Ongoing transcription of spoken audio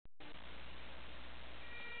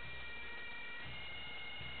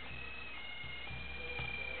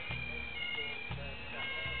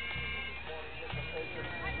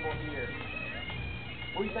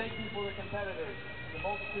thank you for the competitors and the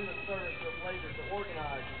multitude of service and pleasures that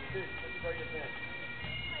organize and produce this great event.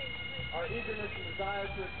 Our eagerness and desire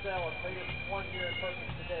to excel has made us one here in purpose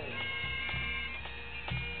today.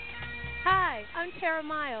 Hi, I'm Tara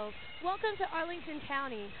Miles. Welcome to Arlington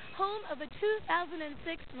County, home of the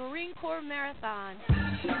 2006 Marine Corps Marathon.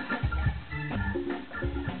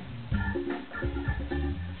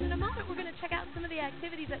 In a moment, we're going to check out some of the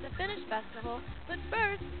activities at the Finish Festival, but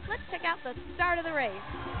first, let's check out the start of the race.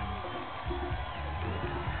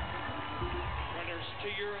 Runners to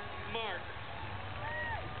your mark.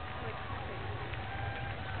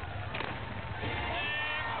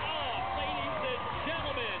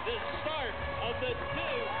 The start of the 2006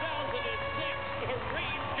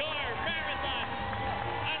 Marine Corps Marathon.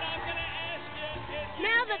 And I'm going to ask you...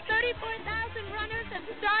 Now the 34,000 runners have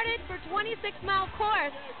started for 26-mile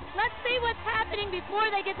course. Let's see what's happening before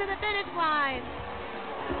they get to the finish line.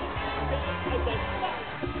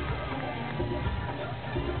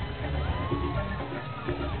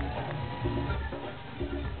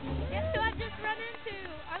 Guess who I've just run into?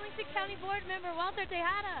 Arlington County Board Member Walter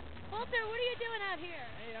Tejada. Walter, what are you doing out here?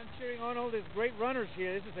 Hey, I'm cheering on all these great runners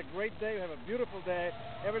here. This is a great day. We have a beautiful day.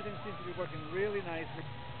 Everything seems to be working really nicely.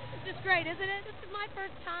 This is just great, isn't it? This is my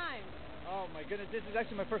first time. Oh my goodness, this is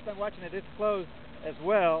actually my first time watching it. It's close as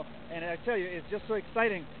well, and I tell you, it's just so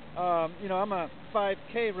exciting. I'm a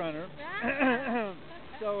 5K runner,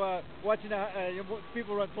 so watching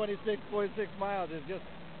people run 26, 46 miles is just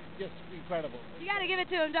incredible. You got to give it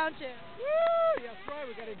to them, don't you? Woo! That's right.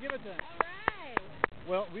 We got to give it to them. All right.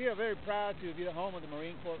 Well, we are very proud to be the home of the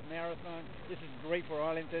Marine Corps Marathon. This is great for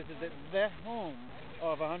Arlington. This is the home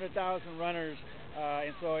of 100,000 runners,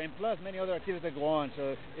 and plus many other activities that go on.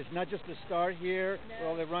 So it's not just the start here for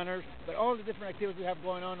all the runners, but all the different activities we have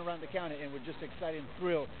going on around the county, and we're just excited and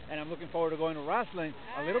thrilled. And I'm looking forward to going to wrestling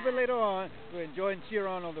a little bit later on to enjoy and cheer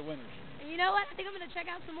on all the winners. And you know what? I think I'm going to check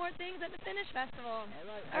out some more things at the Finish Festival.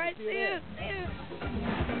 All right, see you.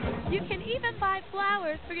 You can even buy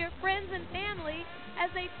flowers for your friends and family as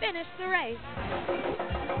they finish the race.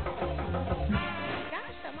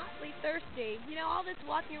 Gosh, I'm awfully thirsty. You know, all this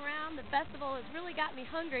walking around the festival has really got me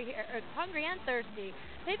hungry here, hungry and thirsty.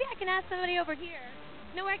 Maybe I can ask somebody over here.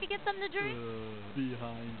 Know where I could get something to drink?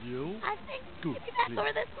 Behind you. I think maybe that's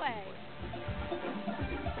over this way.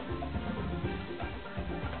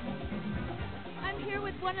 I'm here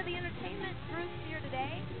with one of the entertainment groups here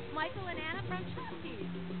today, Michael and Anna from Chelsea.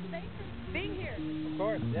 Thanks for being here. Of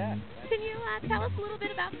course, yeah. Can you tell us a little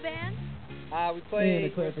bit about the band? We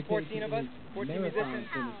play 14 of us, 14 musicians,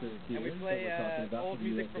 and we play old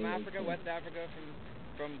music from Africa, West Africa,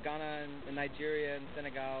 from Ghana and Nigeria and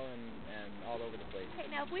Senegal and all over the place.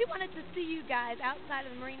 Okay, now if we wanted to see you guys outside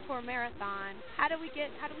of the Marine Corps Marathon, how do we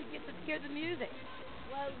get to hear the music?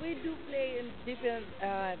 Well, we do play in different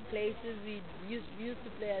places. We used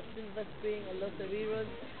to play at Silver Spring and Los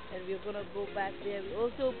Arrieros, and we're going to go back there. We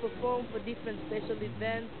also perform for different special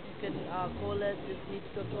events. You can call us if you need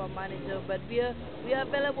to talk to our manager. But we are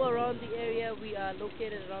available around the area. We are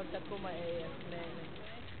located around Tacoma area.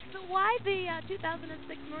 So why the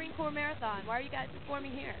 2006 Marine Corps Marathon? Why are you guys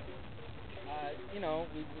performing here?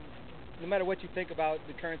 No matter what you think about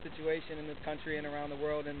the current situation in this country and around the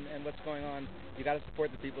world and what's going on, you got to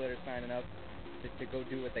support the people that are signing up to go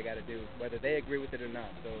do what they got to do, whether they agree with it or not.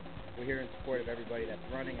 So we're here in support of everybody that's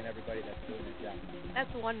running and everybody that's doing their job.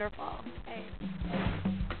 That's wonderful. Hey.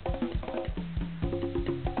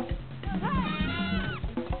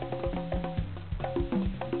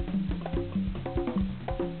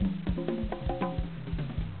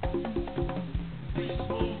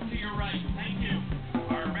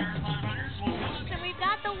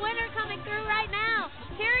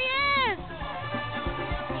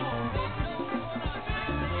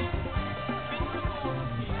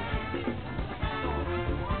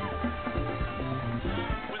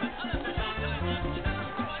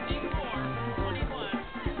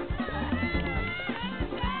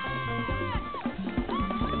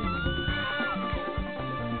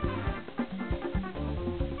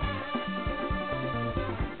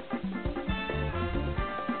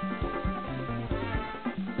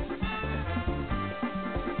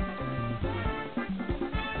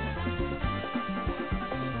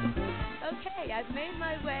 I've made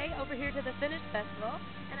my way over here to the Finish Festival,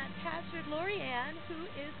 and I've captured Lorianne, who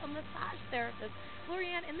is a massage therapist.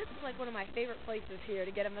 Lorianne, and this is like one of my favorite places here to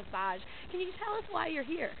get a massage. Can you tell us why you're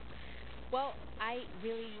here? Well, I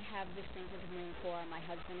really have this thing with the Marine Corps. My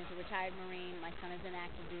husband is a retired Marine. My son is an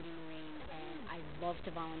active duty Marine, and I love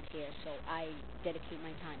to volunteer, so I dedicate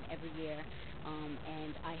my time every year.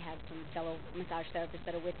 And I have some fellow massage therapists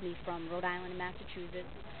that are with me from Rhode Island and Massachusetts,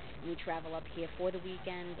 We travel up here for the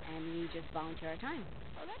weekend, and we just volunteer our time.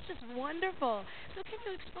 Oh, that's just wonderful. So can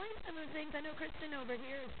you explain some of the things? I know Kristen over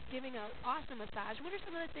here is giving an awesome massage. What are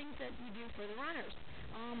some of the things that you do for the runners?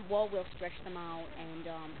 Well, we'll stretch them out and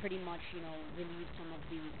pretty much, relieve some of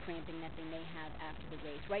the cramping that they may have after the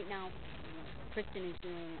race. Right now, Kristen is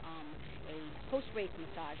doing a post-race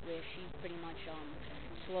massage where she's pretty much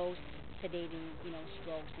slow, sedating,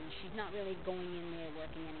 strokes, and she's not really going in there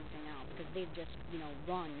working anything out because they've just,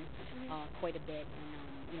 run quite a bit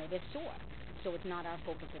and, they're sore. So it's not our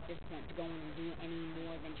focus at this point to go in and do any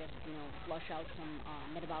more than just, flush out some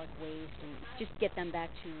metabolic waste and just get them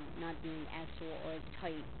back to not being as sore or as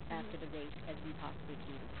tight after the race as we possibly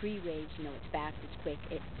can. Pre-race, it's fast, it's quick,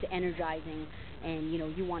 it's energizing, and,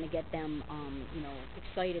 you want to get them,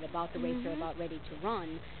 excited about the race. They're about ready to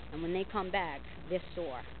run, and when they come back, they're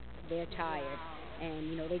sore, they're tired.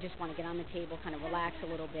 And, they just want to get on the table, kind of relax a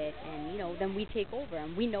little bit, and, then we take over,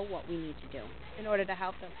 and we know what we need to do in order to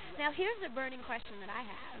help them. Now, here's a burning question that I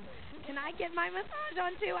have. Can I get my massage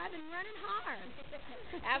on, too? I've been running hard.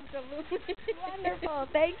 Absolutely. Wonderful.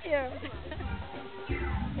 Thank you.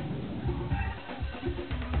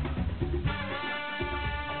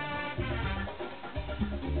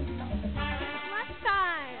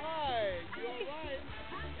 Lunchtime. Hi, you all right?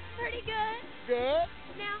 Pretty good. Good.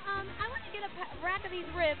 Now, I want to get a rack of these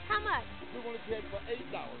ribs. How much? We want to take for $8,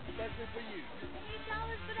 especially for you.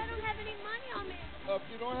 $8, but I don't have any money on me. If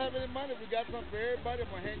you don't have any money, we got some for everybody. I'm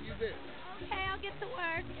going to hand you this. Okay, I'll get to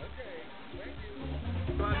work. Okay, thank you.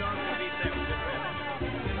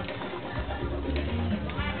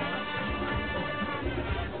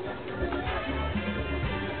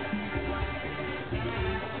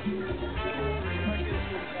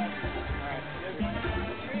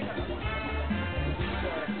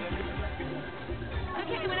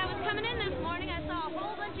 Okay, when I was coming in this morning, I saw a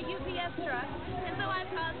whole bunch of UPS trucks, and so I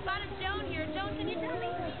spotted Joan here. Joan, can you tell me,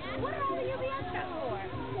 what are all the UPS trucks for?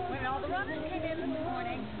 When all the runners came in this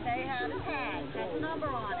morning, they had a tag, had a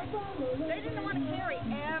number on it. They didn't want to carry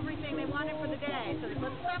everything they wanted for the day, so they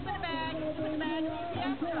put stuff in a bag, put the bag in the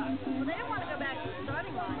UPS truck. Well, they didn't want to go back to the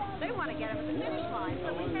starting line. They want to get them at the finish line,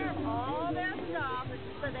 so we have all their stuff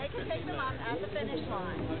so they can pick them up at the finish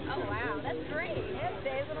line. Oh, wow, that's great. It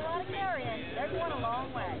saves them a lot of carrying. They're going a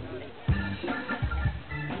long way.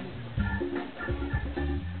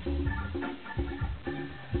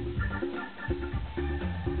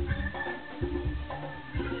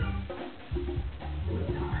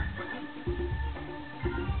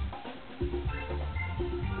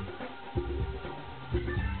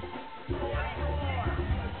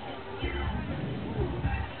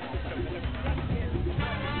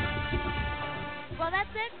 Well,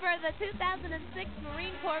 that's it for the 2006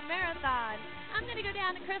 Marine Corps Marathon. I'm going to go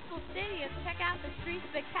down to Crystal City and check out the Street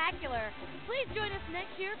Spectacular. Please join us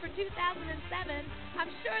next year for 2007.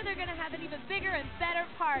 I'm sure they're going to have an even bigger and better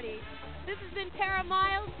party. This has been Tara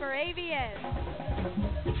Miles for AVN.